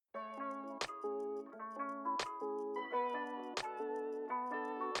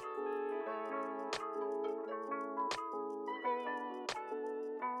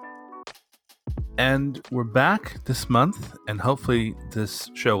And we're back this month, and hopefully this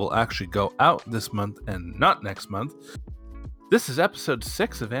show will actually go out this month and not next month. This is episode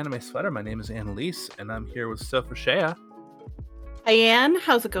 6 of Anime Sweater. My name is Annalise, and I'm here with Sophia Shea. Hi, Ann.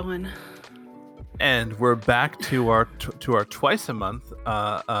 How's it going? And we're back to our twice a month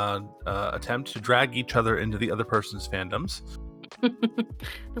attempt to drag each other into the other person's fandoms.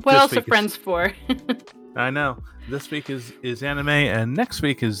 What else are friends for? I know. This week is anime, and next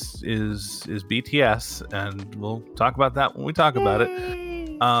week is BTS, and we'll talk about that when we talk about it.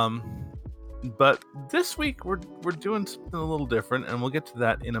 But this week we're doing something a little different, and we'll get to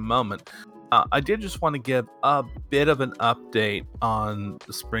that in a moment. I did just want to give a bit of an update on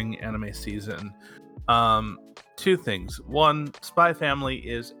the spring anime season. Two things. One, Spy Family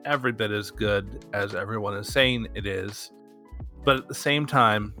is every bit as good as everyone is saying it is, but at the same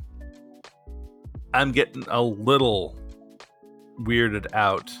time, I'm getting a little weirded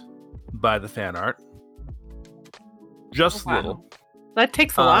out by the fan art. Just a little. That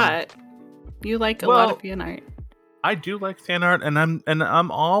takes a lot. You like a lot of fan art. I do like fan art, and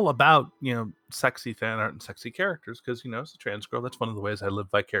I'm all about, sexy fan art and sexy characters, because as a trans girl, that's one of the ways I live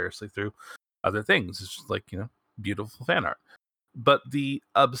vicariously through other things. It's just like, beautiful fan art. But the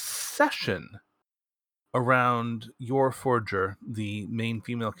obsession around Yor Forger, the main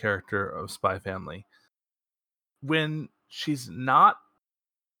female character of Spy Family, when she's not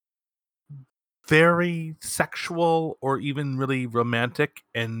very sexual or even really romantic,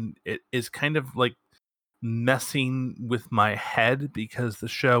 and it is kind of like messing with my head because the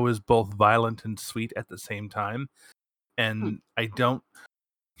show is both violent and sweet at the same time, and I don't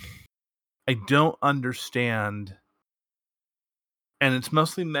understand. And it's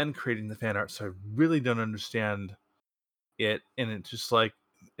mostly men creating the fan art, so I really don't understand it. And it's just like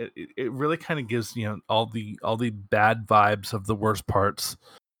it really kind of gives all the bad vibes of the worst parts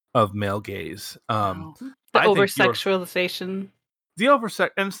of male gaze. The over-sexualization.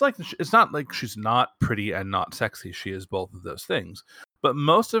 And it's not like she's not pretty and not sexy. She is both of those things. But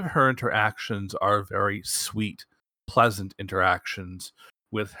most of her interactions are very sweet, pleasant interactions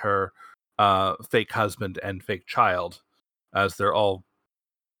with her fake husband and fake child, as they're all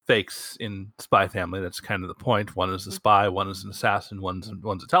fakes in Spy Family. That's kind of the point. One is a spy, one is an assassin, one's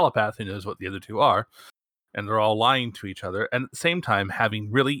a telepath who knows what the other two are. And they're all lying to each other, and at the same time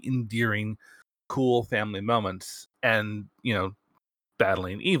having really endearing, cool family moments, and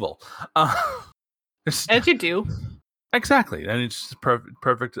battling evil. As you do. Exactly. And it's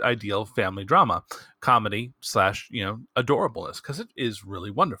perfect ideal family drama, comedy / adorableness, because it is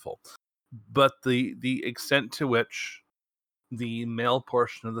really wonderful. But the extent to which the male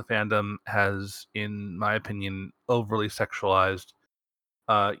portion of the fandom has, in my opinion, overly sexualized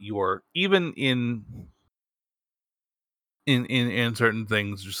Yor, even in certain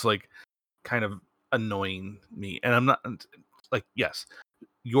things, just like kind of annoying me. And I'm not like, yes,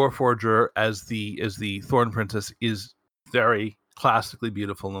 Yor Forger as the Thorn Princess is very classically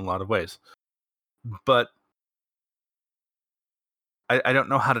beautiful in a lot of ways, but I don't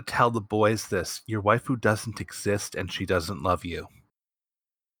know how to tell the boys this. Your waifu doesn't exist, and she doesn't love you.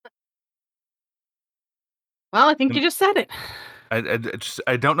 Well, I think you just said it.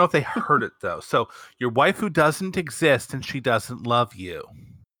 I don't know if they heard it though. So your waifu doesn't exist, and she doesn't love you.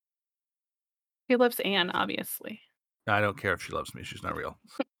 She loves Anne, obviously. I don't care if she loves me. She's not real.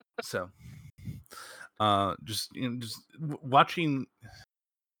 So, just watching.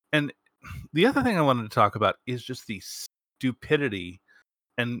 And the other thing I wanted to talk about is just the stupidity.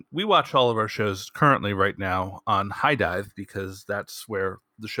 And we watch all of our shows currently right now on High Dive, because that's where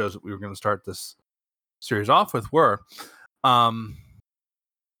the shows that we were going to start this series off with were. But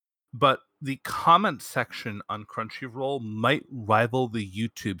the comment section on Crunchyroll might rival the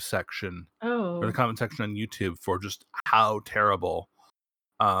YouTube section, or the comment section on YouTube, for just how terrible,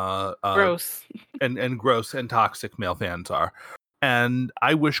 gross, and gross and toxic male fans are. And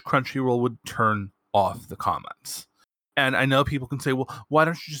I wish Crunchyroll would turn off the comments. And I know people can say, well, why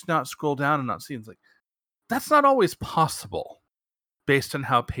don't you just not scroll down and not see? It's like, that's not always possible based on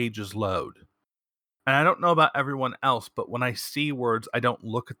how pages load. And I don't know about everyone else, but when I see words, I don't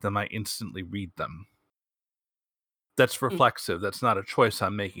look at them. I instantly read them. That's reflexive. That's not a choice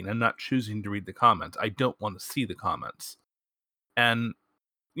I'm making. I'm not choosing to read the comments. I don't want to see the comments. And,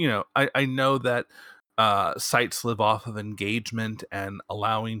 I know that sites live off of engagement, and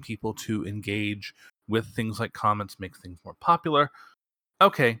allowing people to engage with things like comments makes things more popular.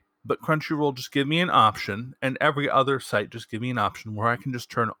 Okay, but Crunchyroll just give me an option, and every other site just give me an option where I can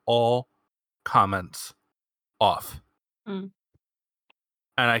just turn all comments off. And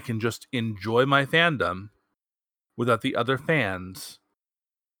I can just enjoy my fandom without the other fans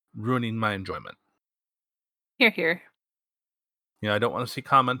ruining my enjoyment. Here. I don't want to see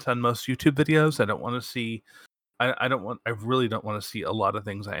comments on most YouTube videos. I don't want to see. I really don't want to see a lot of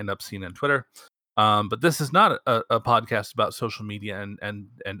things I end up seeing on Twitter. But this is not a podcast about social media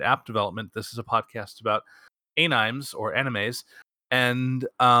and app development. This is a podcast about animes or animes, and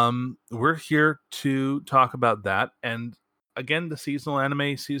we're here to talk about that. And again, the seasonal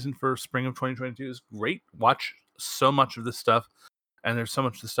anime season for spring of 2022 is great. Watch so much of this stuff, and there's so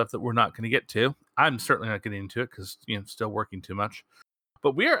much of the stuff that we're not going to get to. I'm certainly not getting into it because still working too much.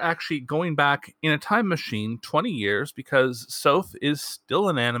 But we are actually going back in a time machine 20 years because Soph is still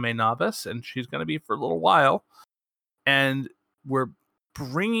an anime novice and she's going to be for a little while. And we're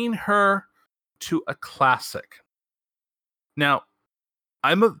bringing her to a classic. Now,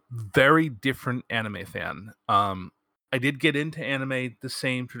 I'm a very different anime fan. I did get into anime the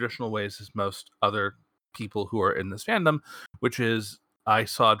same traditional ways as most other people who are in this fandom, which is I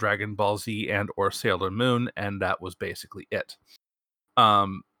saw Dragon Ball Z and or Sailor Moon, and that was basically it.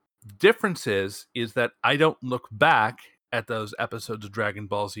 Difference is that I don't look back at those episodes of Dragon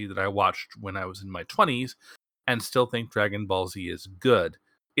Ball Z that I watched when I was in my 20s and still think Dragon Ball Z is good.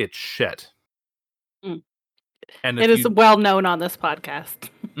 It's shit. And it is well known on this podcast.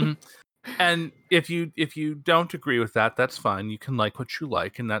 Mm-hmm. And if you don't agree with that, that's fine. You can like what you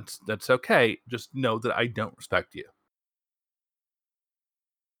like, and that's okay. Just know that I don't respect you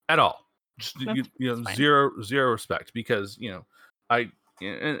at all. Just zero respect, because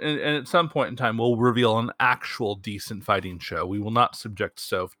and at some point in time we'll reveal an actual decent fighting show. We will not subject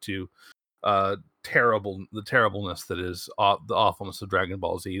Soph to the terribleness that is the awfulness of Dragon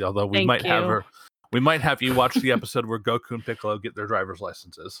Ball Z. Although we might have you watch the episode where Goku and Piccolo get their driver's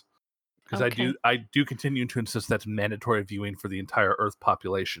licenses. Because I do continue to insist that's mandatory viewing for the entire Earth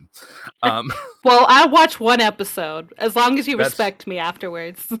population. Well, I'll watch one episode as long as you respect me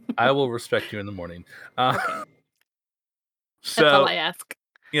afterwards. I will respect you in the morning. Okay. That's all I ask.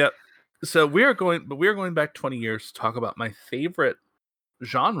 Yeah. So we are going back 20 years to talk about my favorite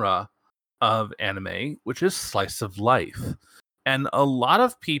genre of anime, which is slice of life. And a lot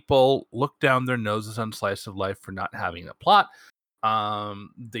of people look down their noses on slice of life for not having a plot.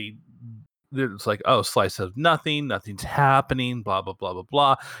 It's like, oh, slice of nothing's happening, blah blah blah blah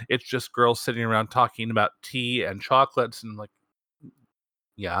blah. It's just girls sitting around talking about tea and chocolates, and like,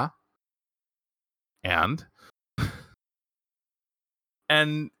 yeah, and a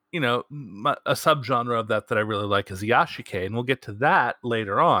subgenre of that I really like is Yashike, and we'll get to that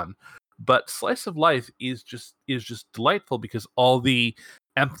later on. But slice of life is just delightful because all the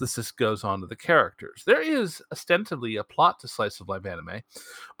emphasis goes on to the characters. There is ostensibly a plot to slice of life anime,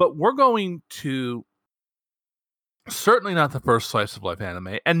 but we're going to certainly not the first slice of life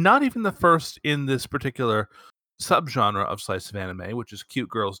anime, and not even the first in this particular subgenre of slice of anime, which is cute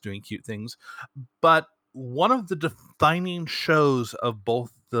girls doing cute things, but one of the defining shows of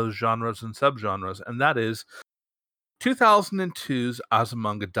both those genres and subgenres, and that is 2002's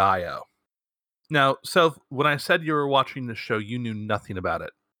Azumanga Daioh. Now, so when I said you were watching this show, you knew nothing about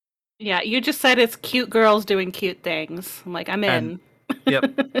it. Yeah, you just said it's cute girls doing cute things. I'm like, I'm in. Yep.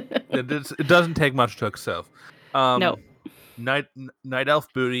 It doesn't take much to accept. No. Night elf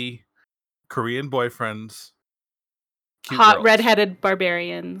booty, Korean boyfriends, hot girls. Redheaded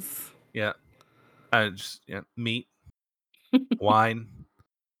barbarians. Yeah. Meat, wine.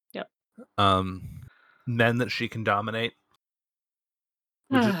 Yep. Men that she can dominate,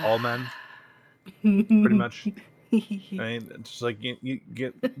 which is all men. Pretty much. I mean, it's like you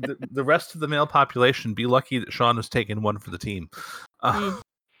get the rest of the male population. Be lucky that Sean has taken one for the team.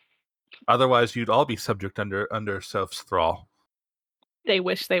 Otherwise, you'd all be subject under Soph's thrall. They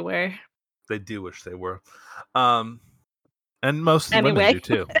wish they were. They do wish they were. And most of the women do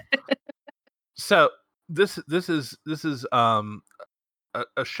too. So this is a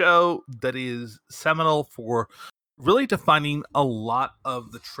show that is seminal for really defining a lot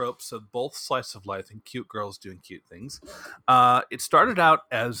of the tropes of both slice of life and cute girls doing cute things. It started out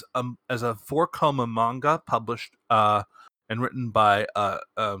as a 4-koma manga published and written by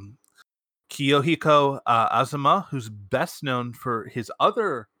Kiyohiko Azuma, who's best known for his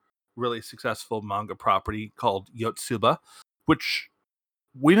other really successful manga property called Yotsuba, which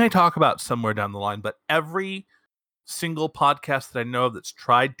we may talk about somewhere down the line, but every single podcast that I know of that's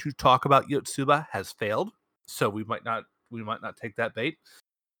tried to talk about Yotsuba has failed. So we might not take that bait.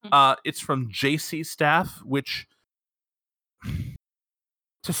 It's from JC Staff, which,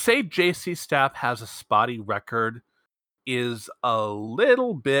 to say JC Staff has a spotty record is a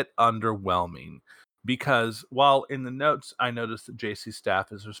little bit underwhelming, because while in the notes I noticed that JC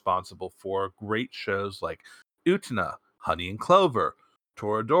Staff is responsible for great shows like Utena, Honey and Clover,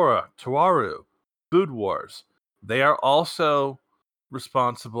 Toradora, Tawaru, Food Wars, They are also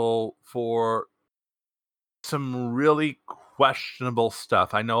responsible for some really questionable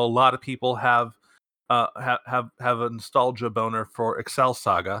stuff. I know a lot of people have a nostalgia boner for Excel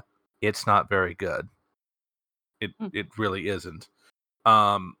Saga. It's not very good. It really isn't.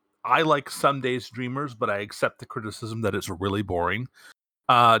 I like Some Days Dreamers, but I accept the criticism that it's really boring.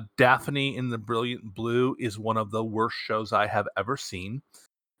 Daphne in the Brilliant Blue is one of the worst shows I have ever seen.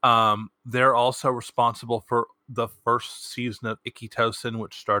 They're also responsible for the first season of Ikitosen,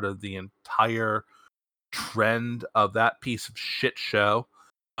 which started the entire trend of that piece of shit show.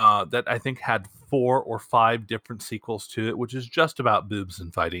 That I think had 4 or 5 different sequels to it, which is just about boobs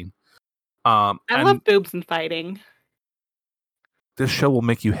and fighting. I love boobs and fighting. This show will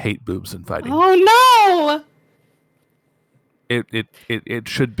make you hate boobs and fighting. Oh no! It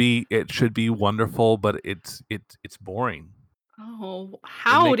should be wonderful, but it's boring. Oh,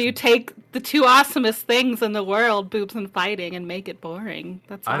 how do you take the two awesomest things in the world, boobs and fighting, and make it boring?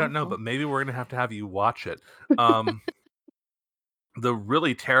 That's awful. I don't know, but maybe we're gonna have you watch it. The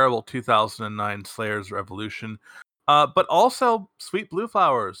really terrible 2009 Slayers Revolution, but also Sweet Blue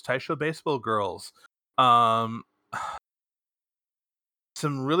Flowers, Taisho Baseball Girls, some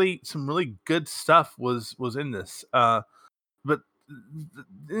really good stuff was in this. But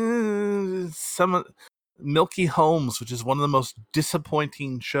some Milky Holmes, which is one of the most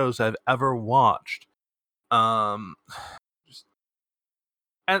disappointing shows I've ever watched. At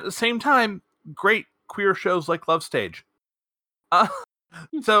the same time, great queer shows like Love Stage.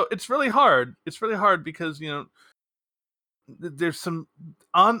 So it's really hard. It's really hard because there's some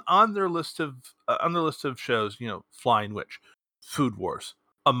on their list of shows. Flying Witch, Food Wars,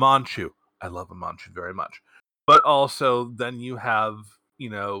 Amanchu. I love Amanchu very much, but also then you have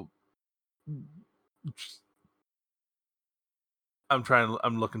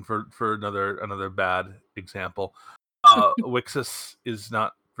I'm looking for another bad example. Wixis is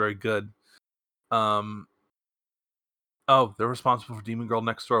not very good. They're responsible for Demon Girl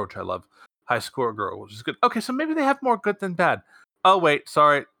Next Door, which I love. High Score Girl, which is good. Okay, so maybe they have more good than bad. Oh wait,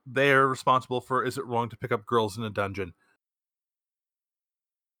 sorry, they're responsible for Is It Wrong to Pick Up Girls in a Dungeon?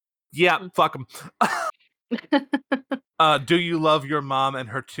 Yeah, fuck them. Do You Love Your Mom and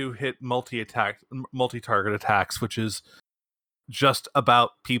Her 2-hit multi-target attacks, which is just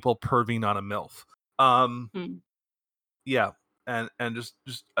about people perving on a MILF. Yeah, and just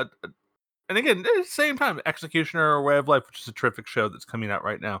and again, at the same time, Executioner or Way of Life, which is a terrific show that's coming out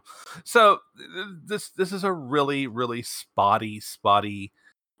right now. So this is a really, really spotty.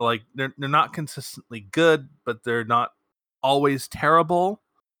 Like they're not consistently good, but they're not always terrible.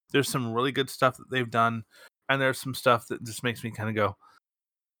 There's some really good stuff that they've done, and there's some stuff that just makes me kind of go.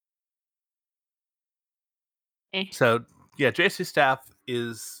 So yeah, JC Staff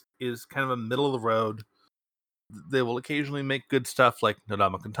is kind of a middle of the road. They will occasionally make good stuff like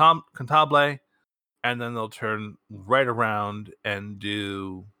Nodama Cantabile, and then they'll turn right around and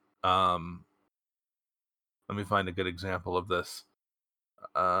do let me find a good example of this.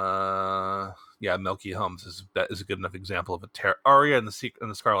 Milky Holmes is a good enough example of a Aria and the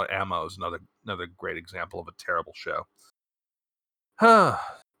Scarlet Ammo is another great example of a terrible show.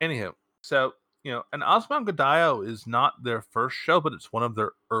 Anywho, so and Azumanga Daioh is not their first show, but it's one of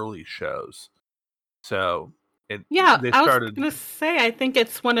their early shows. So I was gonna say, I think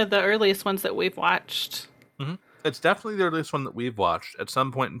it's one of the earliest ones that we've watched. Mm-hmm. It's definitely the earliest one that we've watched. At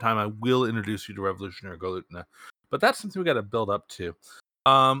some point in time, I will introduce you to Revolutionary Girl-Utena, but that's something we got to build up to.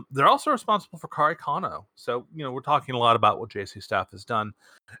 They're also responsible for Kari Kano, so we're talking a lot about what JC Staff has done.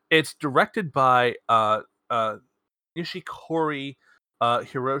 It's directed by Nishikori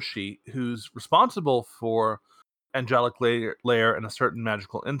Hiroshi, who's responsible for Angelic Layer and A Certain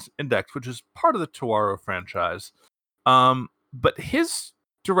Magical Index, which is part of the Tawaro franchise. But his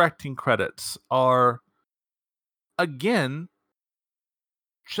directing credits are, again,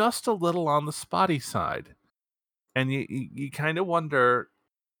 just a little on the spotty side. And you kind of wonder,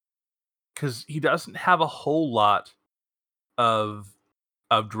 because he doesn't have a whole lot of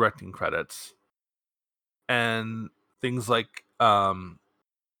directing credits. And things like,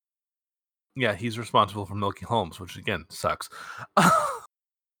 he's responsible for Milky Holmes, which again sucks.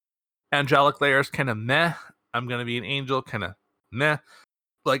 Angelic Layer is kind of meh. I'm Gonna Be an Angel, kind of meh.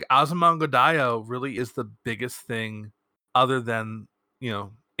 Like Azumanga Daioh really is the biggest thing other than,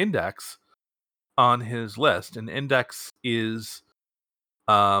 Index on his list. And Index is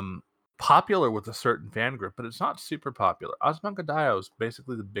popular with a certain fan group, but it's not super popular. Azumanga Daioh is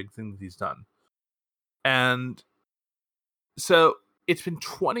basically the big thing that he's done. And so it's been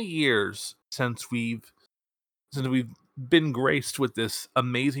 20 years since we've been graced with this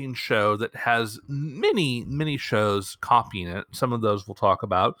amazing show that has many shows copying it. Some of those we'll talk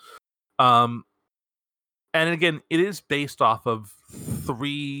about. And again, it is based off of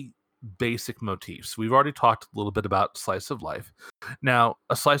 3 basic motifs. We've already talked a little bit about slice of life. Now,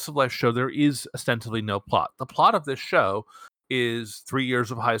 a slice of life show, there is ostensibly no plot. The plot of this show is 3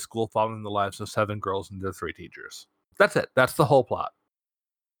 years of high school following the lives of 7 girls and their 3 teachers. That's it. That's the whole plot.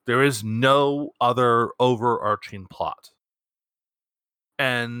 There is no other overarching plot.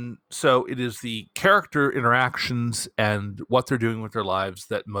 And so it is the character interactions and what they're doing with their lives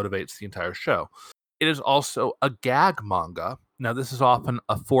that motivates the entire show. It is also a gag manga. Now, this is often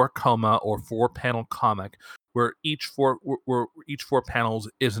a 4-coma or 4-panel comic where each 4 panels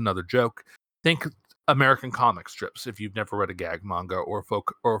is another joke. Think American comic strips if you've never read a gag manga or a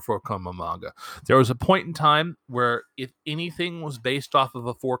 4-coma manga. There was a point in time where if anything was based off of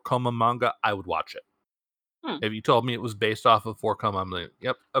a 4-coma manga, I would watch it. If you told me it was based off of 4-coma, I'm like,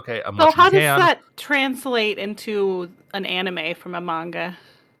 yep, okay, I'm watching. So how does that translate into an anime from a manga?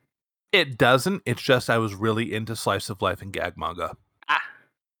 It doesn't. It's just I was really into slice of life and gag manga.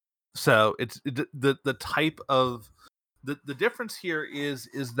 So it's the type of the difference here is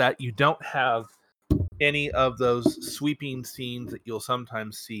that you don't have any of those sweeping scenes that you'll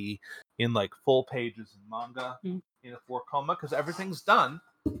sometimes see in like full pages in manga in a 4-coma, because everything's done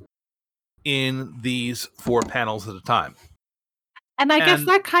in these 4 panels at a time. And I guess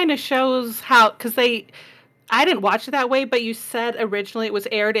that kind of shows how, because I didn't watch it that way, but you said originally it was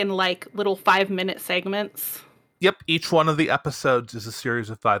aired in like little 5-minute segments. Yep, each one of the episodes is a series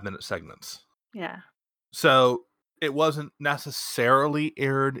of 5-minute segments. Yeah. So it wasn't necessarily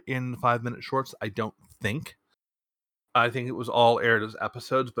aired in 5-minute shorts, I don't think. I think it was all aired as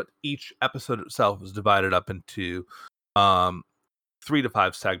episodes, but each episode itself was divided up into 3 to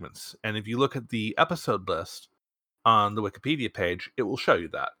 5 segments. And if you look at the episode list on the Wikipedia page, it will show you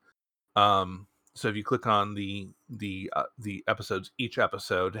that. So if you click on the episodes, each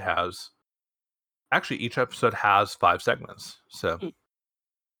episode has 5 segments. So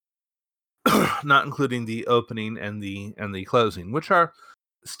not including the opening and the closing, which are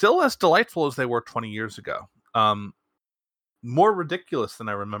still as delightful as they were 20 years ago. More ridiculous than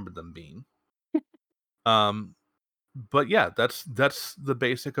I remembered them being. But yeah, that's the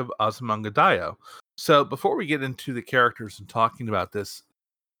basic of Azumanga Daioh. So before we get into the characters and talking about this,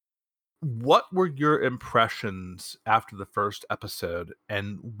 what were your impressions after the first episode,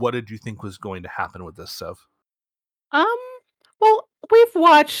 and what did you think was going to happen with this, Soph? Well, we've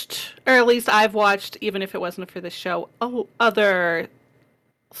watched, or at least I've watched, even if it wasn't for this show, other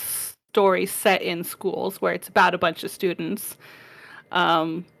stories set in schools where it's about a bunch of students.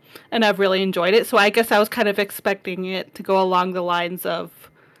 And I've really enjoyed it. So I guess I was kind of expecting it to go along the lines of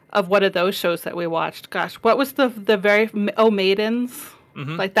one of those shows that we watched. Gosh, what was the very Maidens?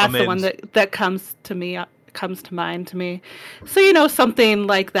 Mm-hmm. Like that's the one that comes to mind to me. So something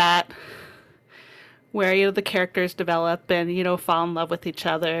like that, where the characters develop and fall in love with each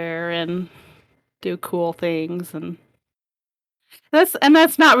other and do cool things, and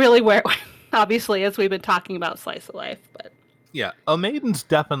that's not really where obviously, as we've been talking about slice of life, but yeah, Maidens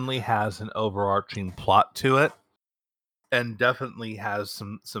definitely has an overarching plot to it, and definitely has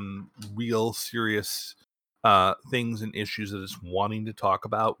some real serious things and issues that it's wanting to talk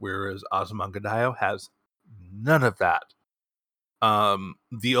about, whereas Azumanga Daioh has none of that.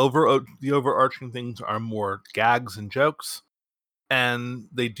 The overarching things are more gags and jokes, and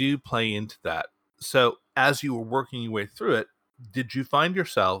they do play into that. So as you were working your way through it, did you find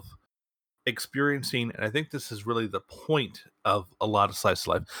yourself experiencing, and I think this is really the point of a lot of slice of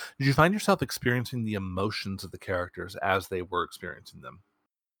life, did you find yourself experiencing the emotions of the characters as they were experiencing them?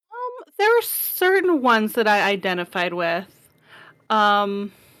 There were certain ones that I identified with. Miss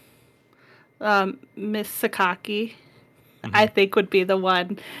Sakaki, I think, would be the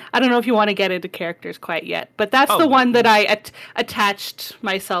one. I don't know if you want to get into characters quite yet, but that's the one that I attached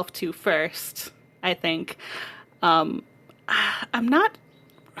myself to first, I think. I'm not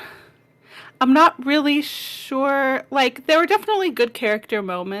really sure. Like, there were definitely good character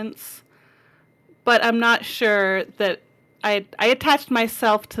moments, but I'm not sure that I attached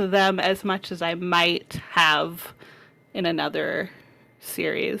myself to them as much as I might have in another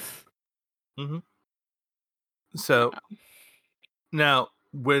series. Mm-hmm. So now,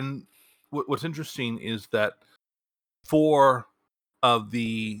 what's interesting is that 4 of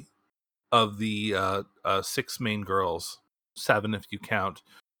the 6 main girls, 7 if you count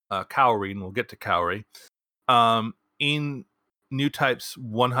Kaori, and we'll get to Kaori, in New Type's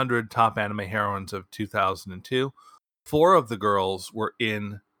 100 Top Anime Heroines of 2002, 4 of the girls were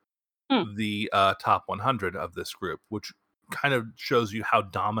in the top 100 of this group, which kind of shows you how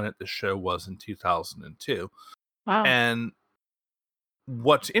dominant the show was in 2002. Wow. And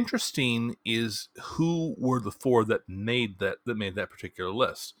what's interesting is who were the four that made that particular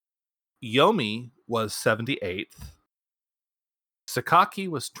list. Yomi was 78th. Sakaki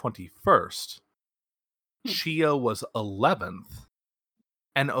was 21st. Chiyo was 11th.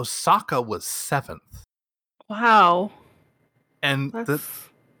 And Osaka was 7th. Wow. And That's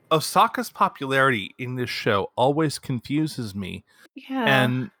Osaka's popularity in this show always confuses me. yeah.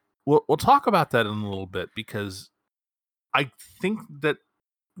 And we'll talk about that in a little bit, because I think that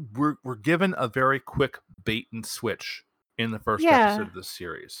we're given a very quick bait and switch in the first episode of this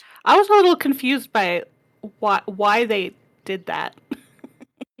series. I was a little confused by why they did that.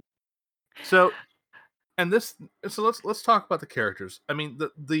 So let's talk about the characters. I mean,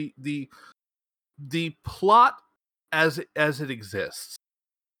 the plot as it exists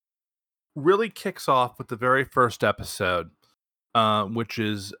really kicks off with the very first episode, which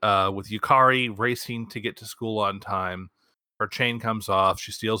is with Yukari racing to get to school on time. Her chain comes off.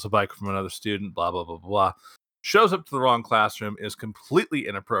 She steals a bike from another student. Blah blah blah blah. Shows up to the wrong classroom. Is completely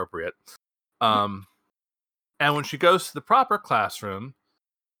inappropriate. And when she goes to the proper classroom,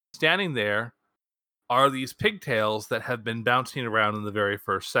 standing there are these pigtails that have been bouncing around in the very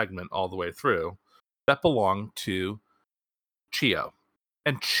first segment all the way through, that belong to Chiyo.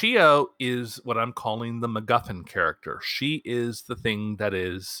 And Chiyo is what I'm calling the MacGuffin character. She is the thing that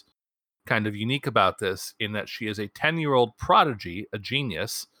is kind of unique about this, in that she is a 10-year-old prodigy, a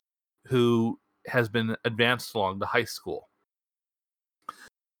genius, who has been advanced along to high school.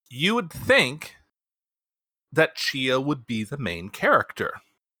 You would think that Chiyo would be the main character,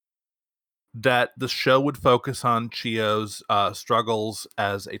 that the show would focus on Chiyo's struggles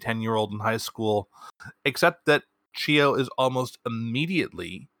as a 10-year-old in high school, except that Chiyo is almost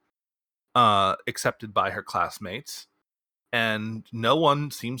immediately accepted by her classmates, and no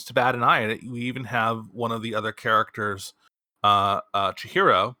one seems to bat an eye at it. We even have one of the other characters,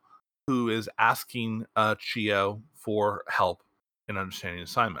 Chihiro, who is asking Chiyo for help in understanding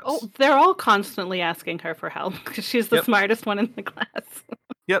assignments. Oh, they're all constantly asking her for help because she's the smartest one in the class.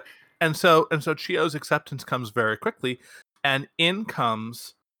 Yep. And so Chiyo's acceptance comes very quickly, and in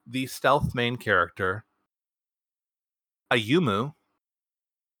comes the stealth main character, Ayumu,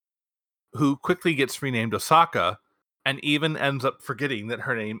 who quickly gets renamed Osaka, and even ends up forgetting that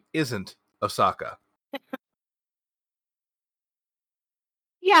her name isn't Osaka.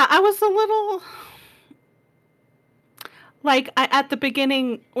 Yeah, I was a little like, at the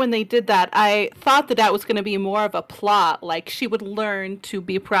beginning when they did that, I thought that was going to be more of a plot. Like, she would learn to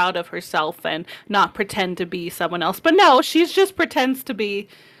be proud of herself and not pretend to be someone else. But no, she's just pretends to be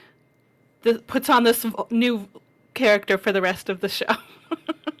puts on this new character for the rest of the show.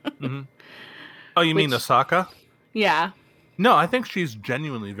 Mm-hmm. Oh, you mean Osaka? Yeah. No, I think she's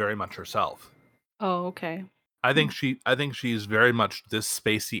genuinely very much herself. Oh, okay. I think she's very much this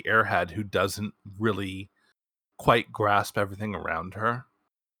spacey airhead who doesn't really quite grasp everything around her.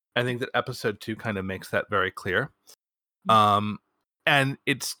 I think that episode 2 kind of makes that very clear. And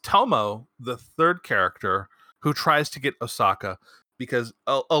it's Tomo, the third character, who tries to get Osaka, because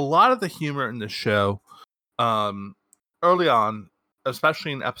a lot of the humor in the show, early on,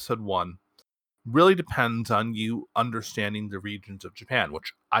 especially in episode 1, really depends on you understanding the regions of Japan,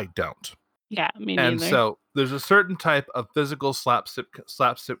 which I don't. Yeah, me neither. And so there's a certain type of physical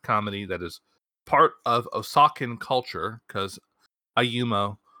slapstick comedy that is part of Osakan culture, because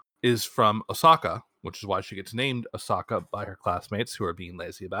Ayumu is from Osaka, which is why she gets named Osaka by her classmates who are being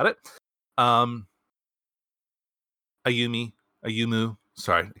lazy about it. Ayumu,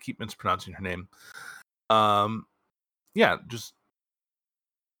 sorry, I keep mispronouncing her name. Yeah, just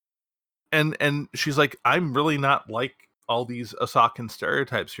and she's like, I'm really not like all these Osakan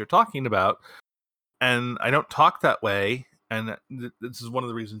stereotypes you're talking about, and I don't talk that way. And this is one of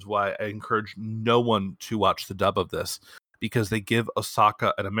the reasons why I encourage no one to watch the dub of this, because they give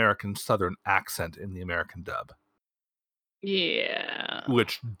Osaka an American Southern accent in the American dub. Yeah.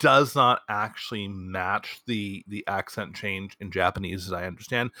 Which does not actually match the accent change in Japanese, as I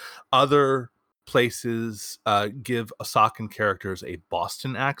understand. Other places give Osakan characters a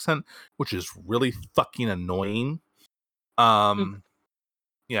Boston accent, which is really fucking annoying.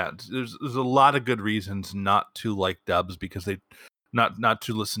 Yeah, there's a lot of good reasons not to like dubs, because they not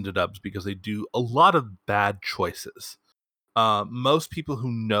to listen to dubs, because they do a lot of bad choices. Most people who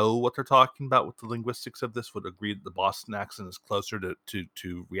know what they're talking about with the linguistics of this would agree that the Boston accent is closer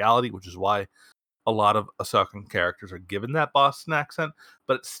to reality, which is why a lot of Osakan characters are given that Boston accent,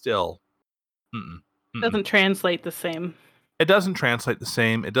 but it's still doesn't translate the same. it doesn't translate the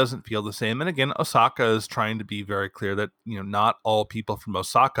same. It doesn't feel the same. And again, Osaka is trying to be very clear that, not all people from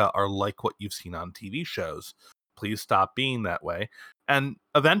Osaka are like what you've seen on TV shows. Please stop being that way. And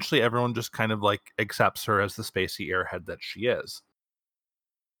eventually everyone just kind of like accepts her as the spacey airhead that she is.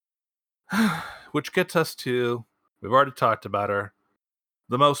 Which gets us to, we've already talked about her,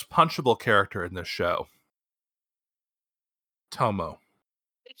 the most punchable character in this show. Tomo.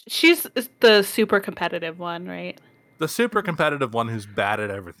 She's the super competitive one, right? The super competitive one who's bad at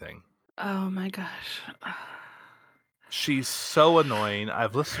everything. Oh my gosh. She's so annoying.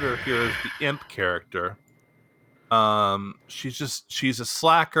 I've listed her here as the imp character. She's a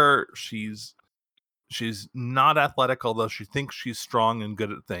slacker. She's not athletic, although she thinks she's strong and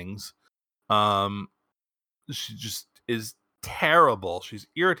good at things. She just is terrible. She's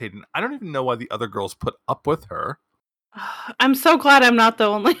irritating. I don't even know why the other girls put up with her. I'm so glad I'm not the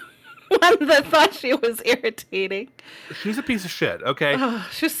only one that thought she was irritating. She's a piece of shit, okay?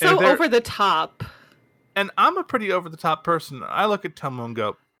 She's so over the top. And I'm a pretty over the top person. I look at Tomo and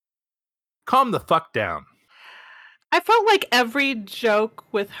go, calm the fuck down. I felt like every joke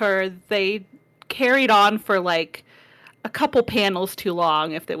with her, they carried on for like a couple panels too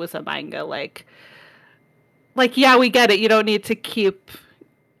long if it was a manga. Like yeah, we get it. You don't need to keep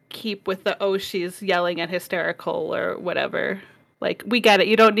with the she's yelling at hysterical or whatever. Like, we get it.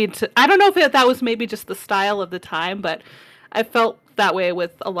 You don't need to. I don't know if that was maybe just the style of the time, but I felt that way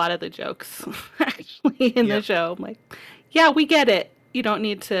with a lot of the jokes actually in the show. I'm like, yeah, we get it. You don't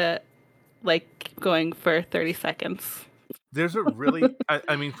need to like keep going for 30 seconds. There's a really,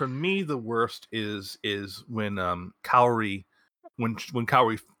 I mean, for me, the worst is when Kaori, when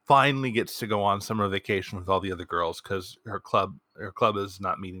Kaori finally gets to go on summer vacation with all the other girls because her club is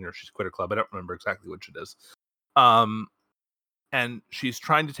not meeting her. She's quit her club. I don't remember exactly which it is. And she's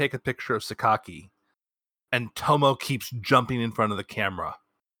trying to take a picture of Sakaki, and Tomo keeps jumping in front of the camera.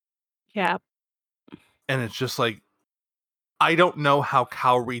 Yeah. And it's just like, I don't know how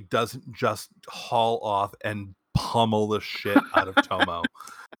Kaori doesn't just haul off and pummel the shit out of Tomo.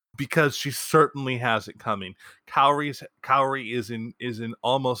 Because she certainly has it coming. Kaori is in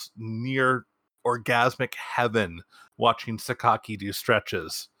almost near orgasmic heaven watching Sakaki do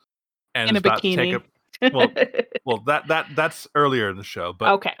stretches, and in is a about bikini. to take well that's earlier in the show,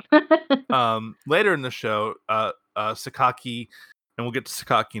 but okay. Later in the show, Sakaki, and we'll get to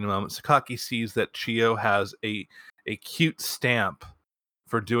Sakaki in a moment. Sakaki sees that Chiyo has a cute stamp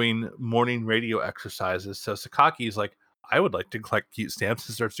for doing morning radio exercises, so Sakaki is like, I would like to collect cute stamps,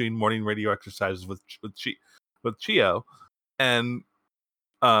 and starts doing morning radio exercises with Chiyo. And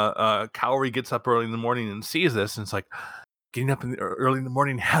Kaori gets up early in the morning and sees this, and it's like, getting up early in the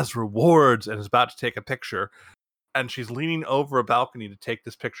morning has rewards, and is about to take a picture. And she's leaning over a balcony to take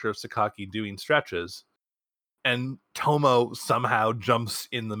this picture of Sakaki doing stretches. And Tomo somehow jumps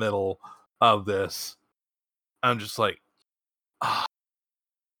in the middle of this. I'm just like,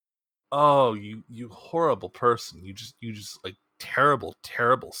 oh, you horrible person. You just like terrible,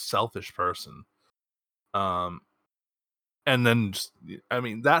 selfish person. And then just, I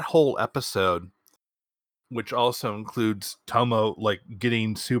mean, that whole episode, which also includes Tomo like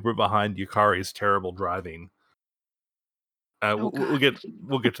getting super behind Yukari's terrible driving. We'll get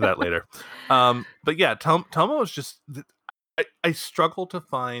to that later. But yeah, Tomo is just, I struggle to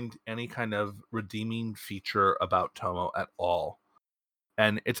find any kind of redeeming feature about Tomo at all.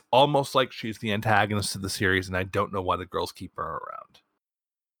 And it's almost like she's the antagonist of the series, and I don't know why the girls keep her around.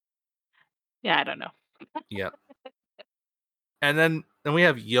 Yeah, I don't know. Yeah. And then we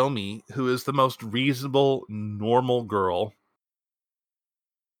have Yomi, who is the most reasonable, normal girl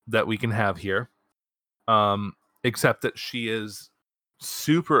that we can have here. Except that she is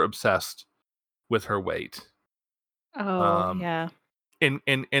super obsessed with her weight. Oh, yeah. In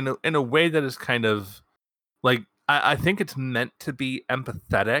a way that is kind of like, I think it's meant to be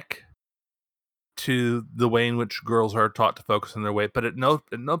empathetic to the way in which girls are taught to focus on their weight, but at no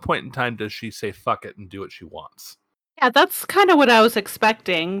point in time does she say fuck it and do what she wants. Yeah, that's kind of what I was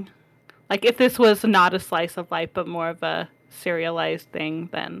expecting. Like, if this was not a slice of life, but more of a serialized thing,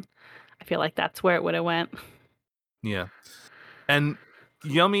 then I feel like that's where it would have went. Yeah. And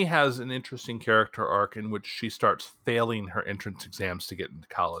Yomi has an interesting character arc in which she starts failing her entrance exams to get into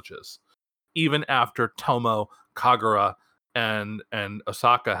colleges. Even after Tomo, Kagura, and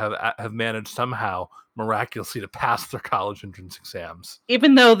Osaka have managed somehow miraculously to pass their college entrance exams.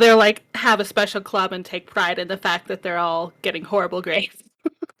 Even though they're like have a special club and take pride in the fact that they're all getting horrible grades.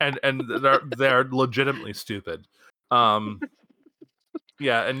 and they're legitimately stupid.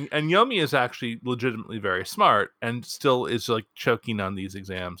 Yeah, and Yomi is actually legitimately very smart and still is like choking on these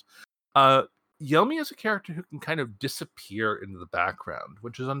exams. Yomi is a character who can kind of disappear into the background,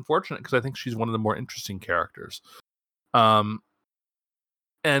 which is unfortunate because I think she's one of the more interesting characters. And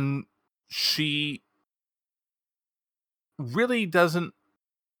she really doesn't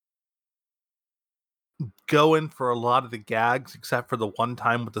go in for a lot of the gags, except for the one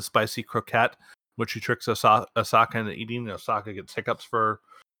time with the spicy croquette, which she tricks Osaka into eating. Osaka gets hiccups for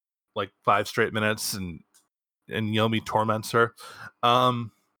like 5 straight minutes, and Yomi torments her.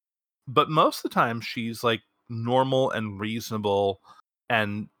 But most of the time, she's like normal and reasonable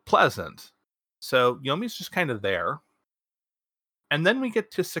and pleasant. So Yomi's just kind of there. And then we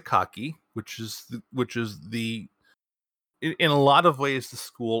get to Sakaki, which is the in a lot of ways the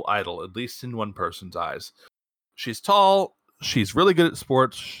school idol, at least in one person's eyes. She's tall, she's really good at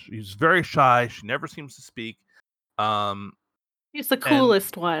sports, she's very shy, she never seems to speak. She's the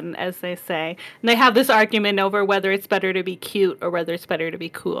coolest one, as they say. And they have this argument over whether it's better to be cute or whether it's better to be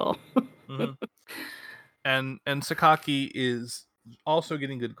cool. Mm-hmm. And Sakaki is also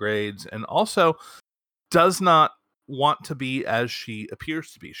getting good grades and also does not want to be as she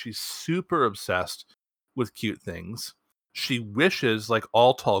appears to be. She's super obsessed with cute things. She wishes, like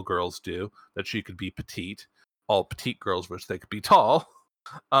all tall girls do, that she could be petite. All petite girls wish they could be tall.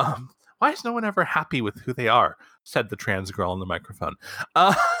 Why is no one ever happy with who they are? Said the trans girl on the microphone.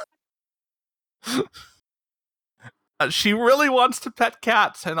 She really wants to pet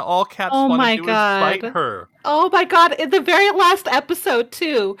cats, and all cats want to do is bite her. Oh my god, in the very last episode,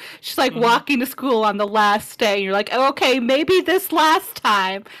 too. She's like walking to school on the last day, and you're like, oh, okay, maybe this last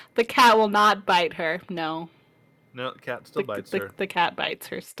time the cat will not bite her. No. No, the cat still bites her. The cat bites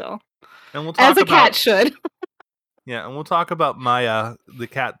her still. And we'll talk As a cat should. Yeah, and we'll talk about Maya, the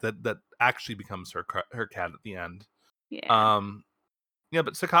cat that actually becomes her cat at the end. Yeah. Yeah,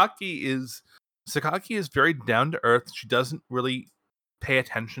 but Sakaki is very down to earth. She doesn't really pay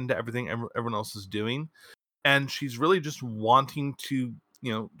attention to everything everyone else is doing, and she's really just wanting to,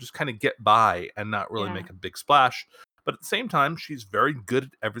 just kind of get by and not really make a big splash. But at the same time, she's very good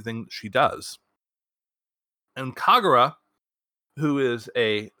at everything she does. And Kagura, who is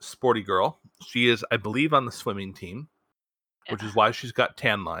a sporty girl, she is, I believe, on the swimming team, which is why she's got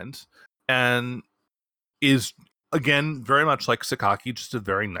tan lines, and is, again, very much like Sakaki, just a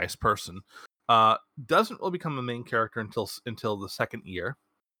very nice person. Doesn't really become a main character until the second year.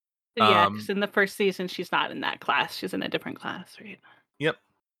 Yeah, because in the first season, she's not in that class. She's in a different class, right? Yep.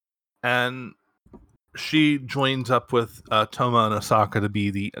 And she joins up with Toma and Osaka to be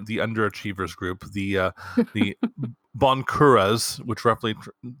the underachievers group, the Bonkuras, which roughly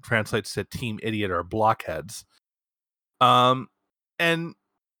translates to Team Idiot or Blockheads. And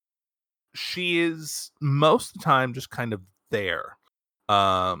she is most of the time just kind of there.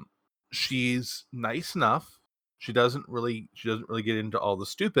 She's nice enough. She doesn't really get into all the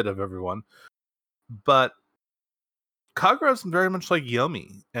stupid of everyone, but Kagura is very much like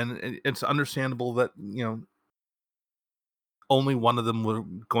Yomi, and it's understandable that only one of them were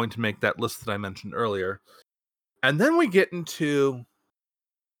going to make that list that I mentioned earlier. And then we get into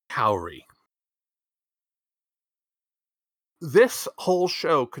Kaori. This whole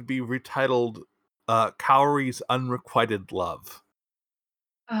show could be retitled Kaori's Unrequited Love.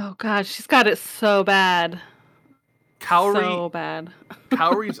 Oh god, she's got it so bad. So bad.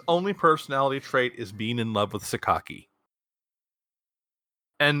 Kaori's only personality trait is being in love with Sakaki.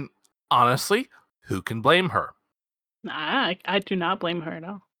 And honestly, who can blame her? I do not blame her at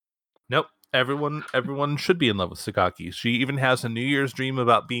all. Nope. Everyone should be in love with Sakaki. She even has a New Year's dream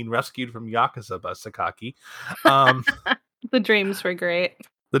about being rescued from Yakuza by Sakaki. The dreams were great.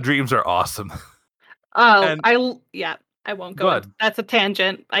 The dreams are awesome. Oh, I won't go. That's a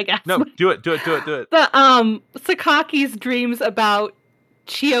tangent, I guess. No, do it. The Sakaki's dreams about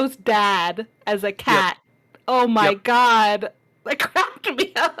Chio's dad as a cat. Yep. Oh my god, that cracked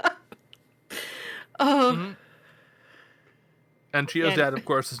me up. And Chio's dad, of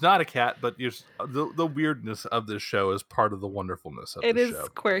course, is not a cat, but the weirdness of this show is part of the wonderfulness of the show. It is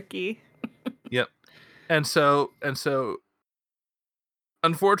quirky. Yep. And so,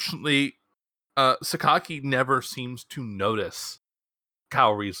 unfortunately, Sakaki never seems to notice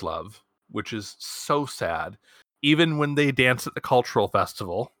Kaori's love, which is so sad. Even when they dance at the cultural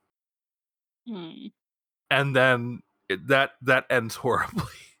festival, and then that ends horribly.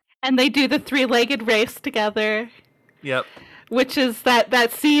 And they do the 3-legged race together. Yep. Which is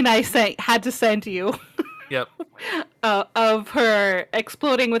that scene I had to send you. Yep. Of her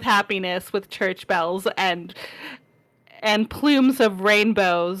exploding with happiness with church bells and plumes of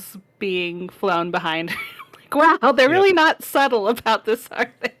rainbows being flown behind her. Like, wow, they're really not subtle about this,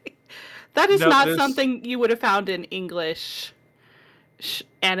 are they? That is not something you would have found in English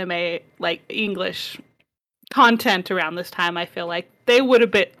anime, like English content around this time, I feel like they would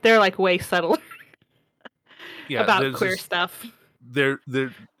have been. They're like way subtler about queer stuff. They're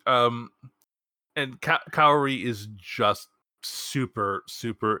and Kaori is just super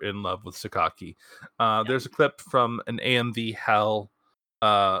in love with Sakaki. There's a clip from an AMV Hell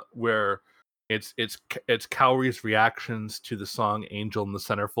where it's Kaori's reactions to the song Angel in the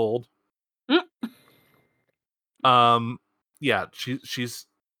Centerfold. Yeah,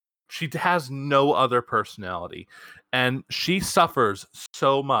 she has no other personality, and she suffers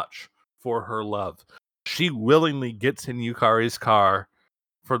so much for her love. She willingly gets in Yukari's car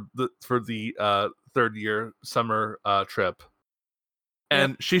for the third year summer trip,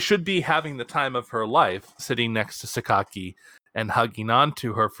 and she should be having the time of her life, sitting next to Sakaki and hugging on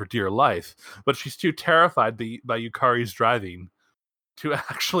to her for dear life. But she's too terrified by Yukari's driving to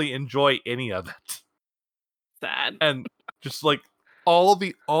actually enjoy any of it. Sad. And just like all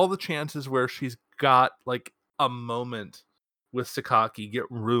the chances where she's got like a moment with Sakaki get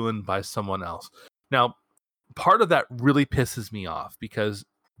ruined by someone else. Now, part of that really pisses me off because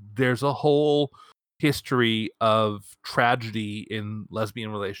there's a whole history of tragedy in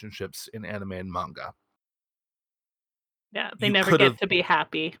lesbian relationships in anime and manga. Yeah, they never get to be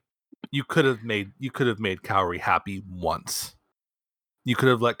happy. You could have made Kaori happy once. You could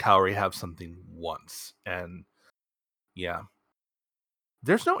have let Kaori have something once, and yeah.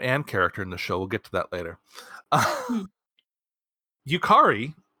 There's no Anne character in the show. We'll get to that later.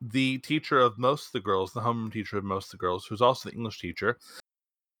 Yukari, the teacher of most of the girls, the homeroom teacher of most of the girls, who's also the English teacher,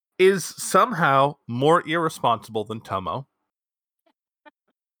 is somehow more irresponsible than Tomo.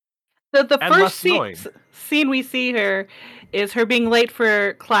 The first scene we see her is her being late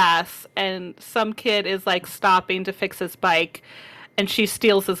for class, and some kid is like stopping to fix his bike, and she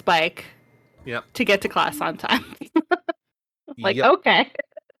steals his bike to get to class on time. Okay,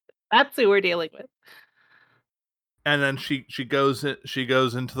 that's who we're dealing with. And then she goes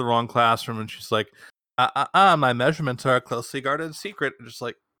into the wrong classroom, and she's like, my measurements are a closely guarded secret. And just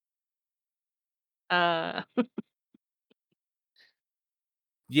like,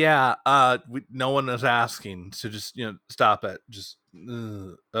 yeah, no one is asking, so just stop it. Just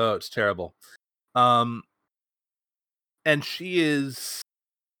oh, it's terrible. And she is.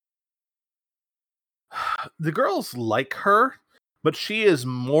 The girls like her, but she is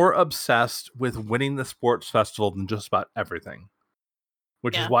more obsessed with winning the sports festival than just about everything.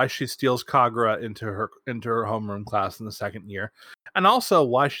 Which is why she steals Kagura into her homeroom class in the second year, and also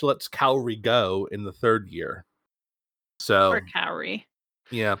why she lets Kaori go in the third year. So poor Kaori.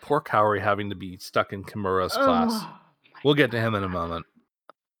 Yeah, poor Kaori having to be stuck in Kimura's class. We'll get to him in a moment.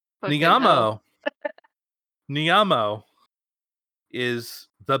 Niyamo is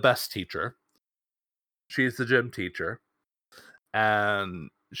the best teacher. She's the gym teacher, and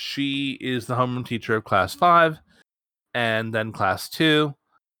she is the homeroom teacher of class 5 and then class 2,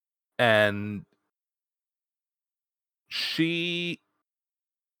 and she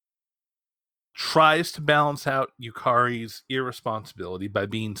tries to balance out Yukari's irresponsibility by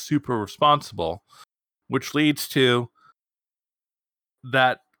being super responsible, which leads to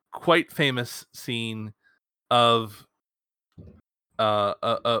that quite famous scene of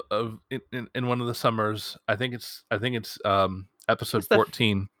in one of the summers. I think it's episode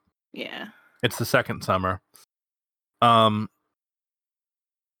 14. Yeah, it's the second summer.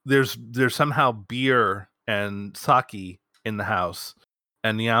 There's somehow beer and sake in the house,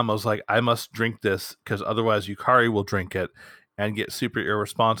 and Niyamo's like, I must drink this because otherwise Yukari will drink it and get super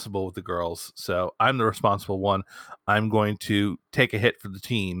irresponsible with the girls. So I'm the responsible one. I'm going to take a hit for the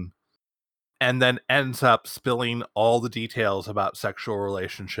team. And then ends up spilling all the details about sexual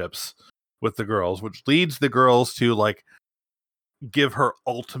relationships with the girls, which leads the girls to like give her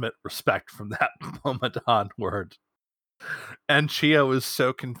ultimate respect from that moment onward. And Chio is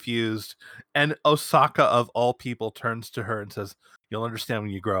so confused. And Osaka, of all people, turns to her and says, "You'll understand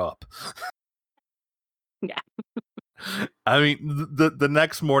when you grow up." Yeah. I mean, the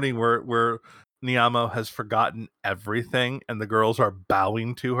next morning where Niyamo has forgotten everything and the girls are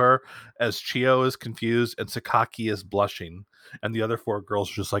bowing to her as Chio is confused and Sakaki is blushing, and the other 4 girls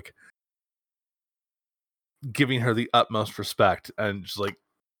are just like giving her the utmost respect, and just like,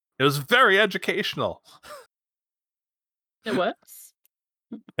 it was very educational. It was.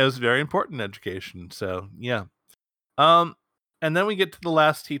 It was very important education. So yeah. And then we get to the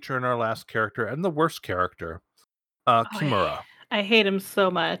last teacher and our last character and the worst character, Kimura. I hate him so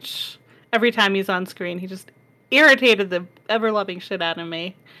much. Every time he's on screen, he just irritated the ever-loving shit out of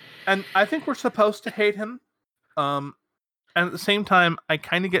me. And I think we're supposed to hate him. And at the same time, I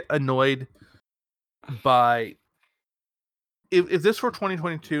kind of get annoyed by if this were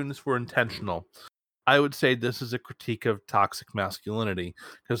 2022 and this were intentional, I would say this is a critique of toxic masculinity,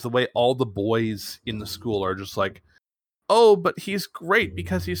 because the way all the boys in the school are just like, oh, but he's great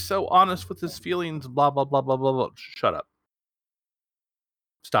because he's so honest with his feelings, blah, blah, blah, blah, blah, blah. Shut up.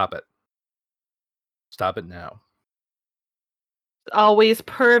 Stop it. Stop it now. Always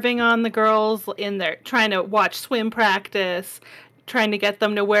perving on the girls in there, trying to watch swim practice, trying to get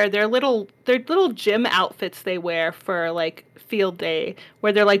them to wear their little gym outfits they wear for like field day,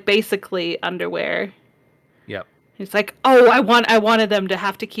 where they're like basically underwear. Yep. It's like, oh, I wanted them to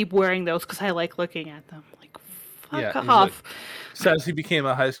have to keep wearing those because I like looking at them. Like, fuck off. Like, says he became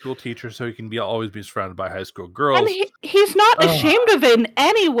a high school teacher so he can always be surrounded by high school girls. And he's not ashamed of it in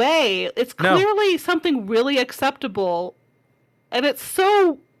any way. It's clearly something really acceptable. And it's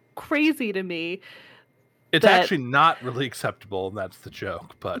so crazy to me. It's actually not really acceptable, and that's the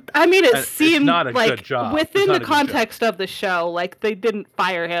joke. But I mean, it seemed not a like good job. Within the context of the show, like they didn't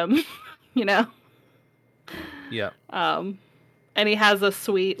fire him, you know? Yeah. And he has a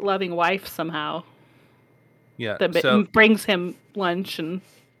sweet, loving wife somehow. Yeah. That brings him lunch and.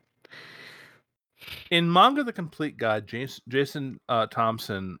 In Manga the Complete Guide, Jason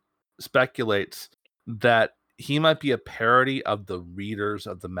Thompson speculates that he might be a parody of the readers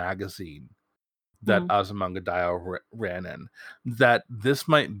of the magazine that Azumanga Daioh ran in. That this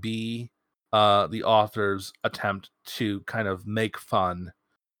might be the author's attempt to kind of make fun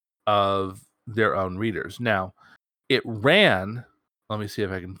of their own readers. Now, it ran, let me see if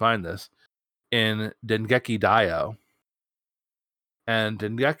I can find this, in Dengeki Daioh. And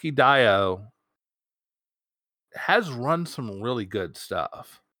Dengeki Daioh has run some really good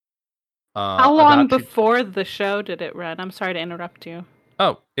stuff. How long before the show did it run? I'm sorry to interrupt you.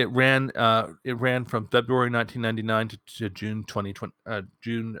 Oh, it ran from February 1999 to June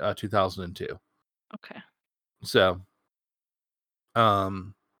 2002. Okay. So,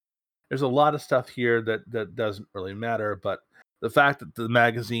 there's a lot of stuff here that doesn't really matter, but the fact that the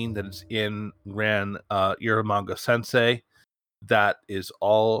magazine that it's in ran Iramanga Sensei, that is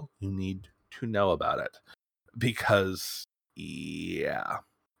all you need to know about it. Because, yeah.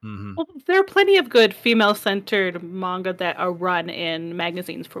 Mm-hmm. Well, there are plenty of good female-centered manga that are run in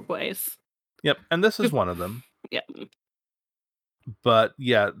magazines for boys. Yep, and this is one of them. Yeah. But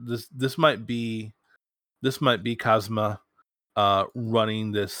yeah, this might be Kazuma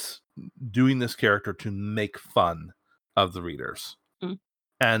running this, doing this character to make fun of the readers.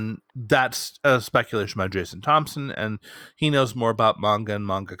 And that's a speculation by Jason Thompson, and he knows more about manga and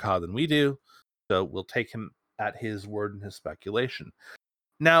mangaka than we do, so we'll take him at his word and his speculation.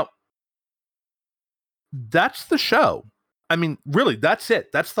 Now, that's the show. I mean, really, that's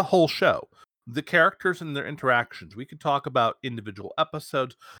it. That's the whole show. The characters and their interactions. We could talk about individual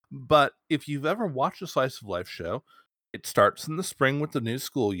episodes, but if you've ever watched a slice of life show, it starts in the spring with the new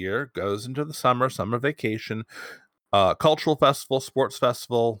school year, goes into the summer vacation, cultural festival, sports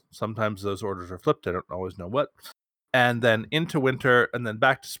festival. Sometimes those orders are flipped. I don't always know what. And then into winter, and then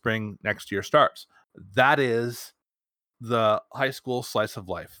back to spring. Next year starts. That is the high school slice of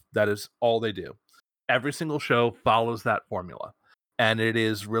life. That is all they do. Every single show follows that formula. And it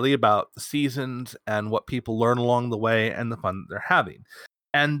is really about the seasons and what people learn along the way and the fun they're having.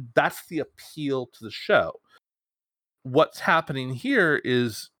 And that's the appeal to the show. What's happening here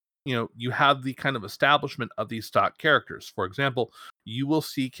is, you have the kind of establishment of these stock characters. For example, you will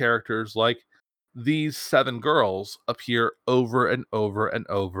see characters like these 7 girls appear over and over and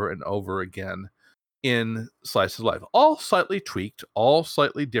over and over again in Slice of Life, all slightly tweaked, all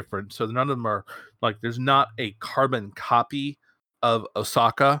slightly different. So none of them are like, there's not a carbon copy of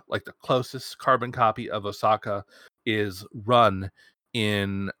Osaka. Like the closest carbon copy of Osaka is run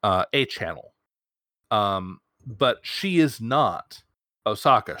in A Channel. But she is not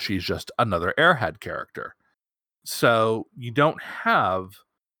Osaka. She's just another Airhead character. So you don't have,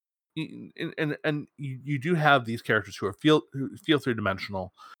 and you do have these characters who feel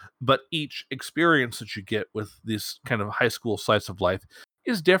 3-dimensional, but each experience that you get with this kind of high school slice of life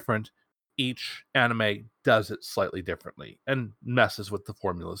is different. Each anime does it slightly differently and messes with the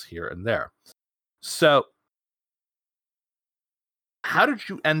formulas here and there. So, how did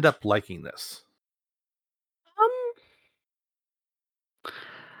you end up liking this?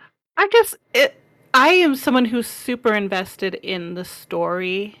 I guess I am someone who's super invested in the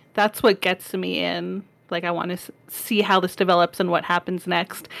story. That's what gets me in. Like, I want to see how this develops and what happens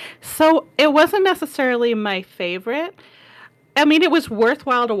next. So it wasn't necessarily my favorite. I mean, it was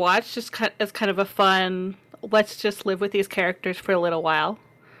worthwhile to watch, just as kind of a fun, let's just live with these characters for a little while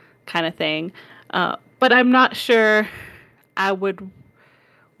kind of thing. But I'm not sure I would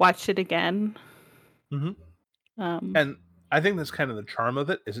watch it again. Mm-hmm. And I think that's kind of the charm of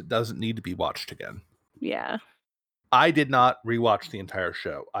it, is it doesn't need to be watched again. Yeah. I did not rewatch the entire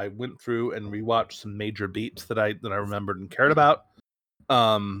show. I went through and rewatched some major beats that I remembered and cared about,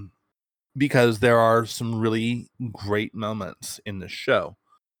 because there are some really great moments in this show.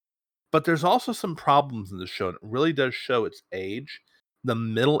 But there's also some problems in the show, and it really does show its age. The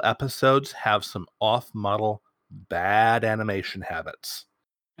middle episodes have some off-model, bad animation habits.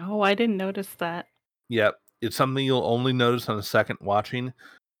 Oh, I didn't notice that. Yep, it's something you'll only notice on a second watching,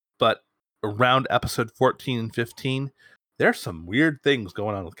 but around episode 14 and 15, there's some weird things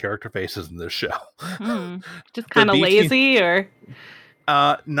going on with character faces in this show. Just The kind of B team- lazy, or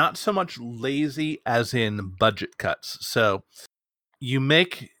not so much lazy as in budget cuts. So you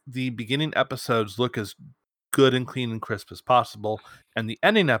make the beginning episodes look as good and clean and crisp as possible, and the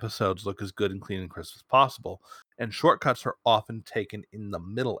ending episodes look as good and clean and crisp as possible. And shortcuts are often taken in the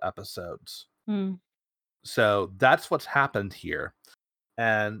middle episodes. So that's what's happened here.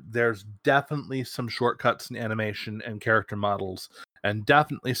 And there's definitely some shortcuts in animation and character models, and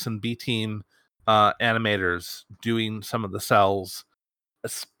definitely some B-team animators doing some of the cells,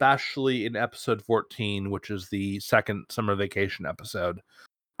 especially in episode 14, which is the second summer vacation episode.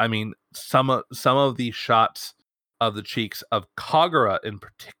 I mean, some of these shots of the cheeks of Kagura in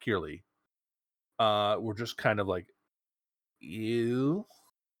particularly were just kind of like, ew,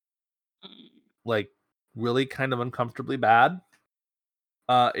 like really kind of uncomfortably bad.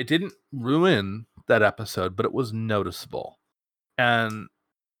 It didn't ruin that episode, but it was noticeable. And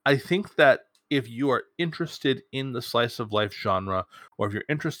I think that if you are interested in the slice of life genre, or if you're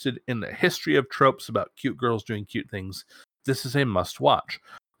interested in the history of tropes about cute girls doing cute things, this is a must watch.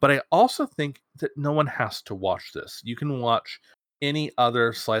 But I also think that no one has to watch this. You can watch any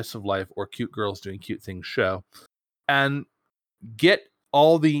other slice of life or cute girls doing cute things show and get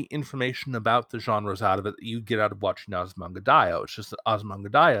all the information about the genres out of it that you get out of watching Azumanga Daioh. It's just that Azumanga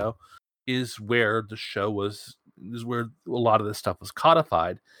Daioh is where the show is where a lot of this stuff was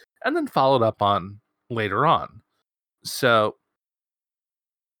codified and then followed up on later on. So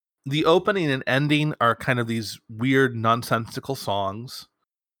the opening and ending are kind of these weird nonsensical songs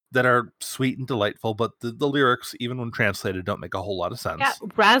that are sweet and delightful, but the lyrics, even when translated, don't make a whole lot of sense. yeah,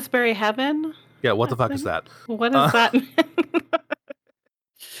 Raspberry Heaven. Yeah, what the fuck is that? What is that?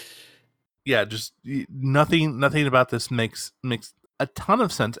 Yeah, just nothing about this makes a ton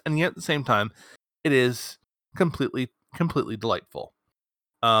of sense, and yet at the same time it is completely delightful.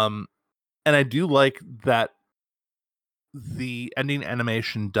 And I do like that the ending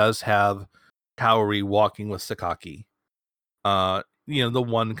animation does have Kaori walking with Sakaki. The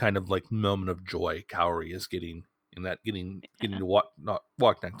one kind of like moment of joy Kaori is getting to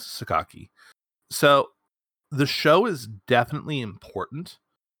walk next to Sakaki. So the show is definitely important,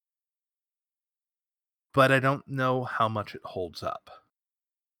 but I don't know how much it holds up.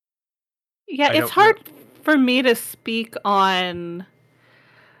 Yeah, it's hard for me to speak on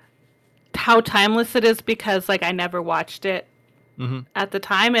how timeless it is because I never watched it at the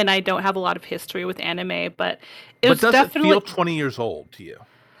time, and I don't have a lot of history with anime, but does definitely... it feel 20 years old to you?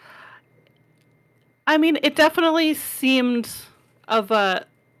 I mean, it definitely seemed of a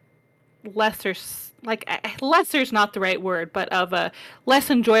lesser is not the right word, but of a less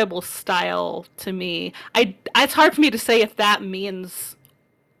enjoyable style to me. It's hard for me to say if that means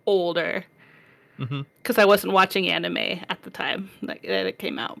older, because I wasn't watching anime at the time that it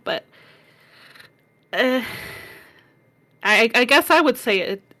came out. But I guess I would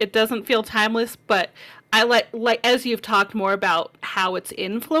say it doesn't feel timeless. But I like as you've talked more about how it's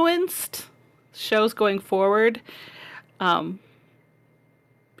influenced shows going forward.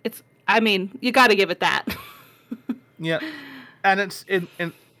 I mean, you got to give it that. Yeah, and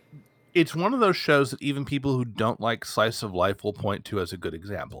it's one of those shows that even people who don't like slice of life will point to as a good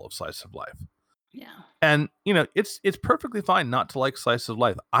example of slice of life. Yeah, and it's perfectly fine not to like slice of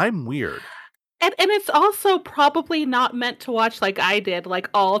life. I'm weird, and it's also probably not meant to watch like I did, like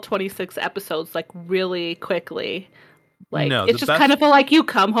all 26 episodes, like really quickly. No, it's just kind of like you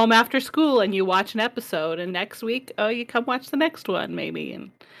come home after school and you watch an episode, and next week, you come watch the next one, maybe,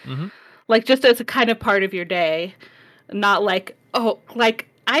 and just as a kind of part of your day, not like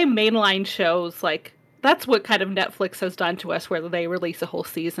I mainline shows that's what kind of Netflix has done to us, where they release a whole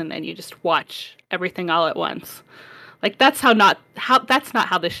season and you just watch everything all at once. That's not how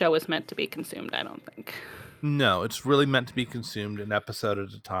the show is meant to be consumed, I don't think. No, it's really meant to be consumed an episode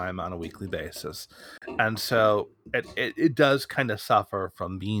at a time on a weekly basis. And so it does kind of suffer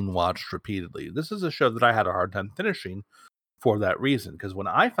from being watched repeatedly. This is a show that I had a hard time finishing for that reason, because when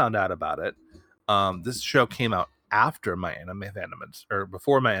I found out about it, this show came out after my anime fandom, or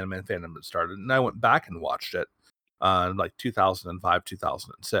before my anime fandom had started, and I went back and watched it. like 2005,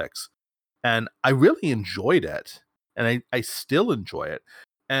 2006. And I really enjoyed it. And I still enjoy it.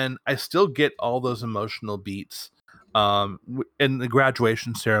 And I still get all those emotional beats. In the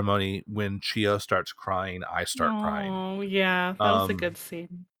graduation ceremony, when Chio starts crying, I start crying. Oh, yeah, that was a good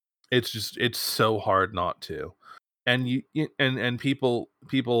scene. It's so hard not to. And and people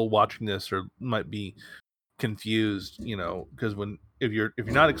watching this or might be confused, because if you're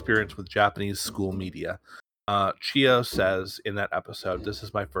not experienced with Japanese school media, Chio says in that episode, "This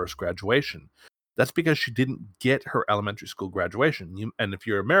is my first graduation." That's because she didn't get her elementary school graduation. And if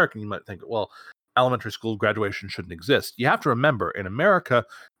you're American, you might think, well, elementary school graduation shouldn't exist. You have to remember, in America,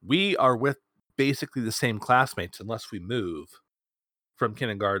 we are with basically the same classmates unless we move from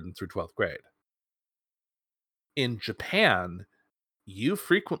kindergarten through 12th grade. In Japan, you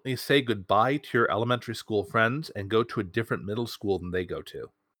frequently say goodbye to your elementary school friends and go to a different middle school than they go to.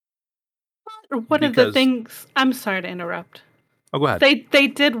 One of the Because, things, I'm sorry to interrupt. oh, go ahead. They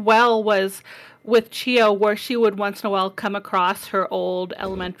did well was with Chio, where she would once in a while come across her old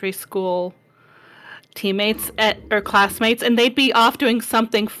elementary school teammates or classmates, and they'd be off doing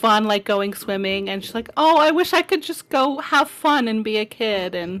something fun like going swimming, and she's like, "Oh, I wish I could just go have fun and be a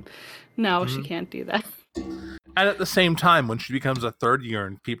kid." And no, she can't do that. And at the same time, when she becomes a third year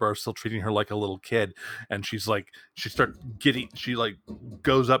and people are still treating her like a little kid, and she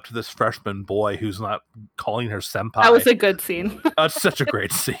goes up to this freshman boy who's not calling her senpai. That was a good scene. That's such a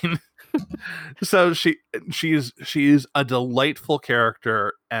great scene. So she's a delightful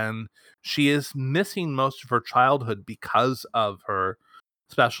character, and she is missing most of her childhood because of her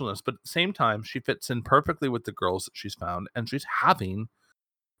specialness. But at the same time, she fits in perfectly with the girls that she's found, and she's having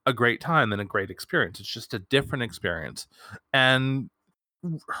a great time and a great experience. It's just a different experience. And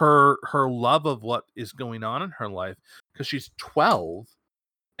her love of what is going on in her life, because she's 12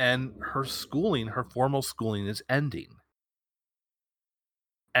 and her formal schooling is ending.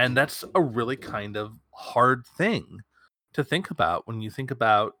 And that's a really kind of hard thing to think about when you think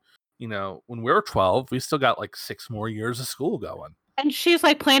about, when we were 12, we still got like 6 more years of school going. And she's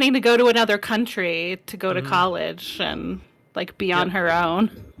like planning to go to another country to go to college and like be on her own.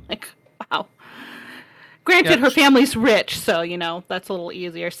 Like, wow. Granted, her family's rich, so that's a little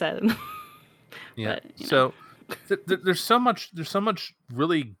easier said. Yeah. But, so there's so much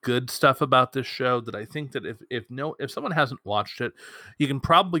really good stuff about this show that I think that if someone hasn't watched it, you can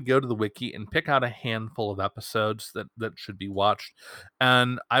probably go to the wiki and pick out a handful of episodes that should be watched.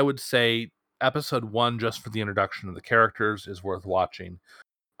 And I would say episode 1, just for the introduction of the characters, is worth watching.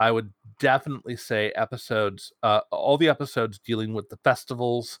 I would definitely say all the episodes dealing with the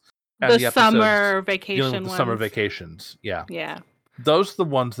festivals and the summer vacation dealing with the summer vacations. Yeah. Yeah. Those are the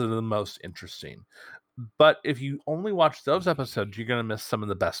ones that are the most interesting. But if you only watch those episodes, you're going to miss some of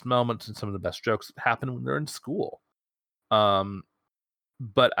the best moments and some of the best jokes that happen when they're in school.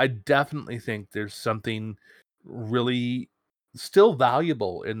 But I definitely think there's something really still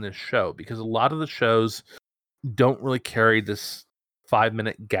valuable in this show, because a lot of the shows don't really carry this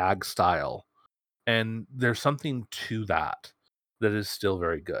 5-minute gag style, and there's something to that is still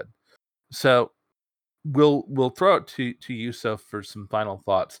very good. So we'll throw it to you, Soph, for some final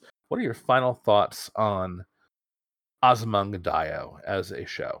thoughts. What are your final thoughts on Azumanga Daioh as a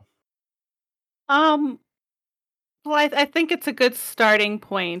show? Well, I think it's a good starting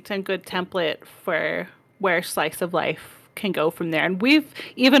point and good template for where Slice of Life can go from there. And we've,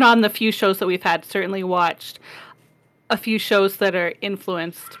 even on the few shows that we've had, certainly watched a few shows that are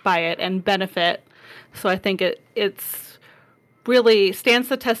influenced by it and benefit. So I think it's really stands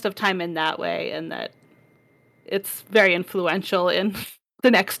the test of time in that way, and that it's very influential in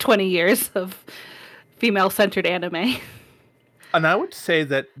the next 20 years of female-centered anime. And I would say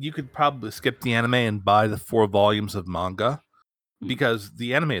that you could probably skip the anime and buy the 4 volumes of manga, because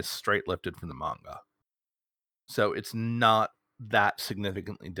the anime is straight lifted from the manga. So it's not that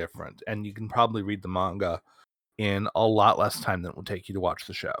significantly different. And you can probably read the manga in a lot less time than it will take you to watch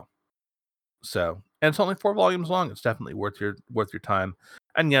the show. So, and it's only 4 volumes long. It's definitely worth your time.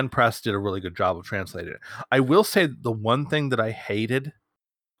 And Yen Press did a really good job of translating it. I will say the one thing that I hated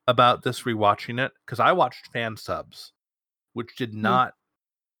about this rewatching it, because I watched fan subs, which did not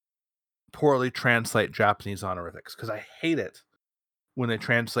poorly translate Japanese honorifics, because I hate it when they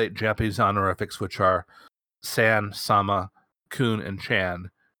translate Japanese honorifics, which are San, Sama, Kun, and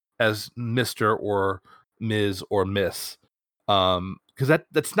Chan, as Mr. or Ms. or Miss, because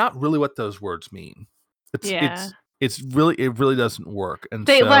that's not really what those words mean. It really doesn't work. And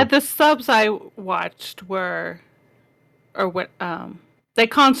the subs I watched they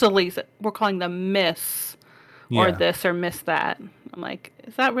constantly were calling them Miss or this or Miss that. I'm like,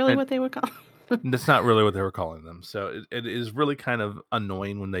 is that really what they would call? That's not really what they were calling them. So it is really kind of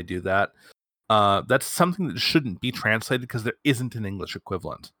annoying when they do that. That's something that shouldn't be translated because there isn't an English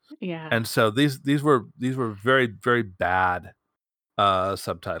equivalent. Yeah. And so these were very, very bad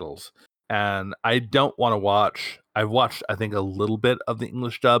subtitles. And I don't want to watch. I've watched, I think, a little bit of the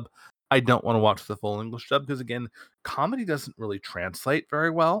English dub. I don't want to watch the full English dub because, again, comedy doesn't really translate very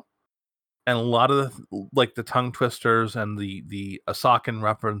well. And a lot of the tongue twisters and the Asakan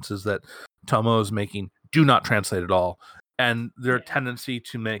references that Tomo is making do not translate at all. And their tendency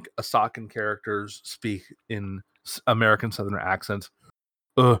to make Asakan characters speak in American Southern accents,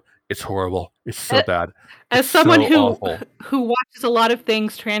 it's horrible. It's so bad. As someone who watches a lot of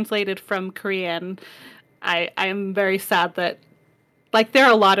things translated from Korean, I'm very sad that there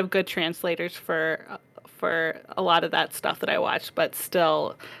are a lot of good translators for a lot of that stuff that I watch, but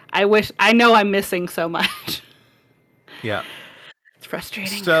still, I know I'm missing so much. Yeah, it's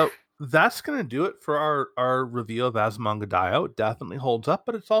frustrating. So that's gonna do it for our review of Azumanga Daioh. It definitely holds up,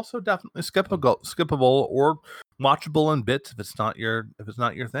 but it's also definitely skippable or watchable in bits if it's not your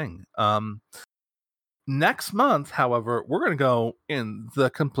thing. Next month, however, we're gonna go in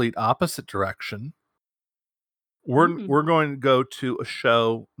the complete opposite direction. We're going to go to a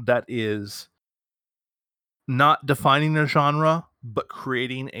show that is not defining a genre, but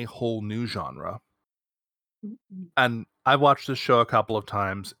creating a whole new genre. And I've watched this show a couple of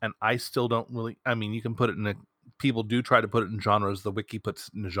times, and I still don't really. I mean, you can put it in people do try to put it in genres. The wiki puts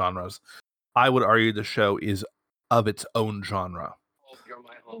it in genres. I would argue the show is of its own genre,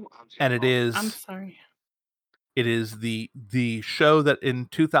 and it is. I'm sorry. It is the show that in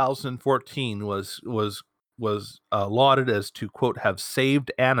 2014 was lauded as to quote have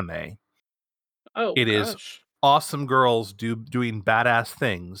saved anime. Oh, it is awesome girls doing badass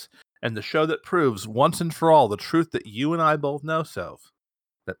things, and the show that proves once and for all the truth that you and I both know, Soph,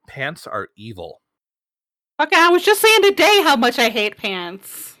 that pants are evil. Okay, I was just saying today how much I hate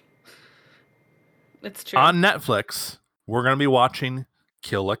pants. It's true. On Netflix, we're going to be watching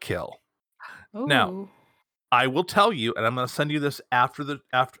Kill la Kill. Ooh. Now, I will tell you, and I'm going to send you this after the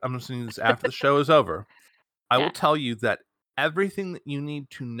show is over. I will tell you that everything that you need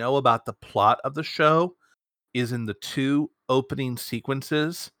to know about the plot of the show is in the 2 opening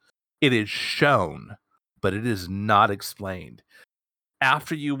sequences. It is shown, but it is not explained.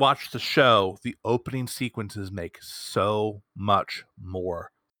 After you watch the show, the opening sequences make so much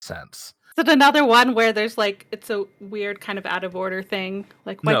more sense. Is it another one where there's it's a weird kind of out of order thing?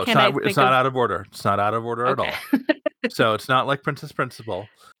 No, it's not out of order. It's not out of order at all. So it's not like Princess Principal.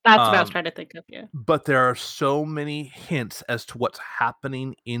 That's what I was trying to think of, yeah. But there are so many hints as to what's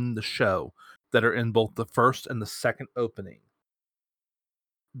happening in the show that are in both the first and the second opening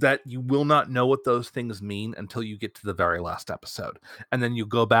that you will not know what those things mean until you get to the very last episode. And then you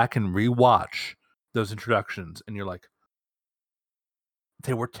go back and rewatch those introductions and you're like,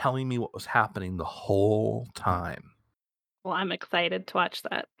 they were telling me what was happening the whole time. Well, I'm excited to watch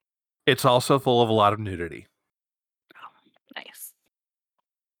that. It's also full of a lot of nudity. Oh, nice.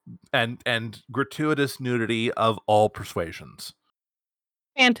 And gratuitous nudity of all persuasions.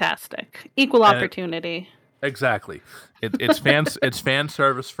 Fantastic. Equal opportunity. Exactly. It's fan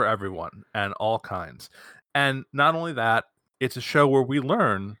service for everyone and all kinds. And not only that, it's a show where we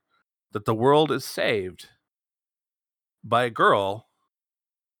learn that the world is saved by a girl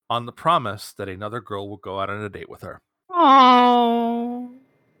on the promise that another girl will go out on a date with her. Oh.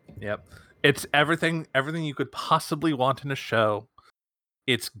 Yep. It's everything you could possibly want in a show.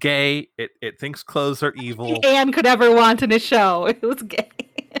 It's gay. It thinks clothes are evil. Anne could ever want in a show. It was gay.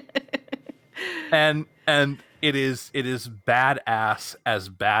 and it is badass as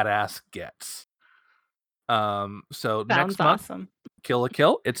badass gets. So sounds next month, awesome. Kill la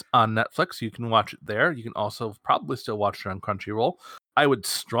Kill. It's on Netflix. You can watch it there. You can also probably still watch it on Crunchyroll. I would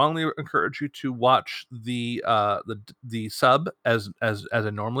strongly encourage you to watch the sub as I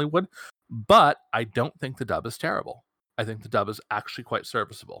normally would, but I don't think the dub is terrible. I think the dub is actually quite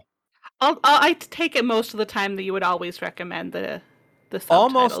serviceable. I take it most of the time that you would always recommend the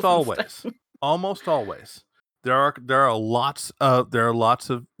subtitles. Almost always. There are lots of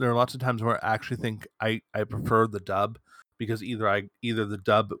times where I actually think I prefer the dub because either the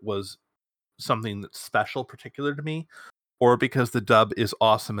dub was something that's special, particular to me, or because the dub is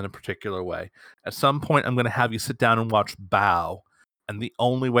awesome in a particular way. At some point, I'm going to have you sit down and watch Bao, and the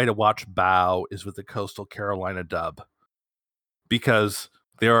only way to watch Bao is with the Coastal Carolina dub, because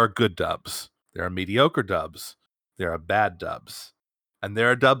there are good dubs, there are mediocre dubs, there are bad dubs, and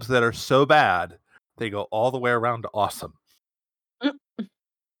there are dubs that are so bad they go all the way around to awesome.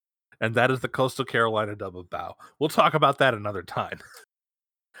 And that is the Coastal Carolina dub of Bao. We'll talk about that another time.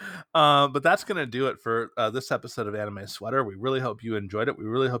 But that's going to do it for this episode of Anime Sweater. We really hope you enjoyed it. We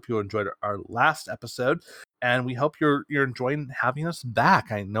really hope you enjoyed our last episode, and we hope you're enjoying having us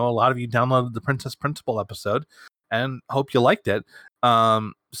back. I know a lot of you downloaded the Princess Principal episode, and hope you liked it.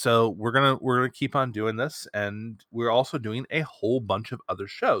 So we're gonna keep on doing this, and we're also doing a whole bunch of other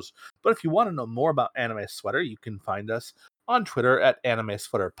shows. But if you want to know more about Anime Sweater, you can find us on Twitter at Anime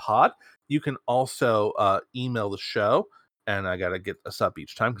Sweater Pod. You can also email the show, and I gotta get us up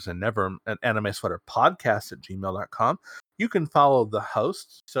each time because I never an Anime Sweater Podcast at gmail.com. You can follow the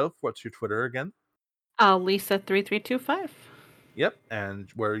host. So what's your Twitter again? Lisa3325. Yep, and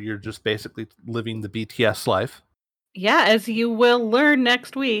where you're just basically living the BTS life. Yeah, as you will learn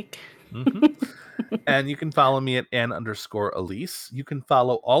next week. And you can follow me at Ann_Elise. You can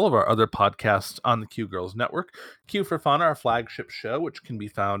follow all of our other podcasts on the Q Girls Network. Q for Fun, our flagship show, which can be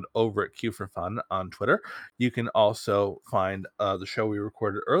found over at Q for Fun on Twitter. You can also find the show we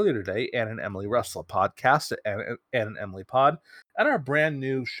recorded earlier today, Ann and Emily Wrestle Podcast at Ann and Emily Pod, and our brand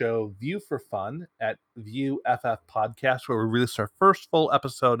new show, View for Fun, at View FF Podcast, where we released our first full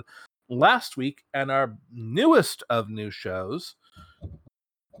episode last week. And our newest of new shows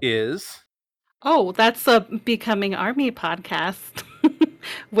is... Oh, that's a Becoming Army podcast,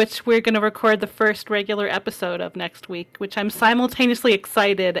 which we're going to record the first regular episode of next week, which I'm simultaneously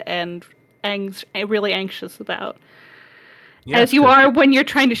excited and really anxious about. Yes, as you are when you're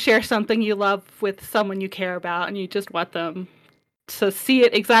trying to share something you love with someone you care about, and you just want them to see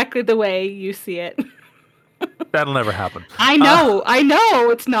it exactly the way you see it. That'll never happen. I know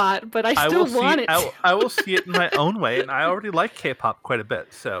it's not, but I still want it. I will see it in my own way, and I already like K-pop quite a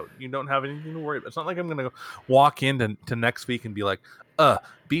bit, so you don't have anything to worry about. It's not like I'm going to walk into next week and be like,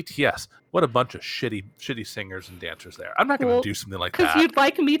 BTS, what a bunch of shitty singers and dancers there. I'm not going to do something like that. Because you'd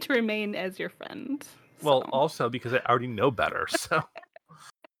like me to remain as your friend. So. Well, also because I already know better, so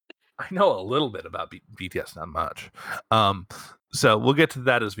I know a little bit about BTS, not much. So we'll get to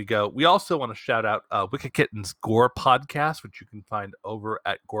that as we go. We also want to shout out Wicked Kitten's Gore Podcast, which you can find over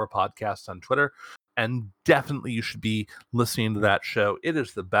at Gore Podcast on Twitter. And definitely you should be listening to that show. It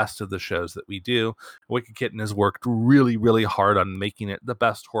is the best of the shows that we do. Wicked Kitten has worked really, really hard on making it the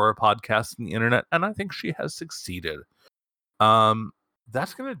best horror podcast on the internet, and I think she has succeeded.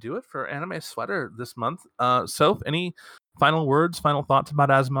 That's going to do it for Anime Sweater this month. Soph, any final words, final thoughts about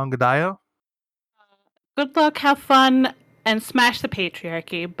Asmongodayo? Good luck, have fun, and smash the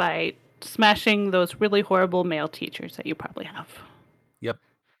patriarchy by smashing those really horrible male teachers that you probably have. Yep.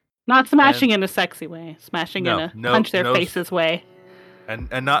 Not smashing in a sexy way. Smashing in a punch their faces way. And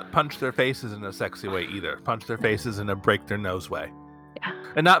not punch their faces in a sexy way either. Punch their faces in a break their nose way. Yeah.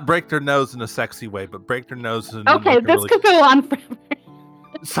 And not break their nose in a sexy way, but break their nose in okay, like this really... could go on forever.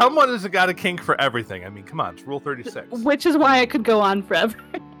 Someone has got a kink for everything. I mean, come on, it's Rule 36. Which is why it could go on forever.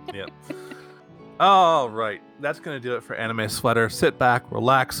 Yeah. All right, that's going to do it for Anime Sweater. Sit back,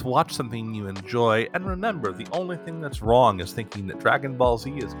 relax, watch something you enjoy, and remember, the only thing that's wrong is thinking that Dragon Ball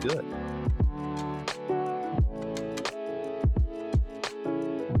Z is good.